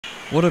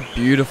What a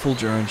beautiful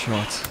drone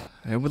shot.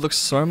 It would look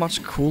so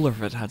much cooler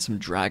if it had some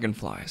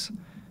dragonflies.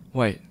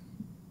 Wait,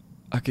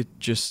 I could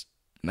just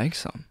make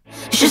some.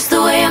 It's just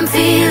the way I'm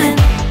feeling.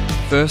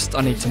 First,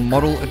 I need to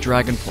model a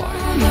dragonfly.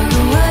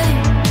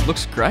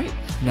 Looks great.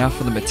 Now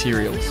for the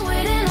materials.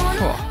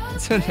 Oh, it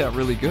turned out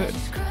really good.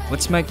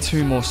 Let's make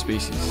 2 more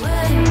species.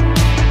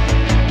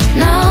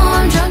 Now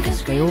I'm drunk and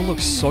They all look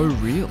so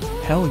real.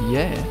 Hell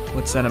yeah.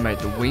 Let's animate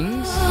the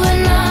wings.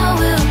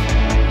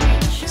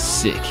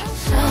 Sick.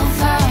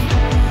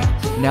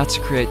 Now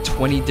to create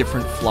 20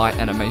 different flight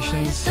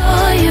animations.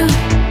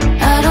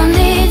 I don't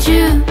need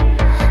you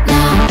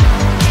now.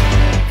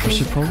 I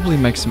should probably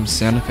make some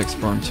sound effects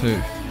for them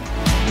too.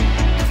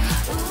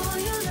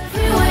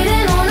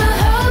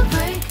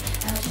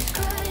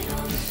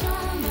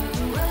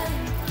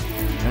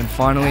 And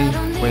finally,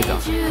 we're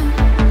done.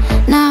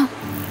 Now.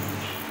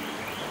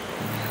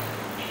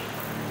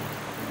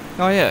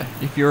 Oh yeah,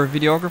 if you're a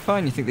videographer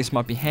and you think this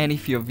might be handy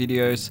for your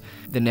videos,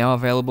 they're now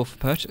available for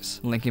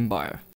purchase. Link in bio.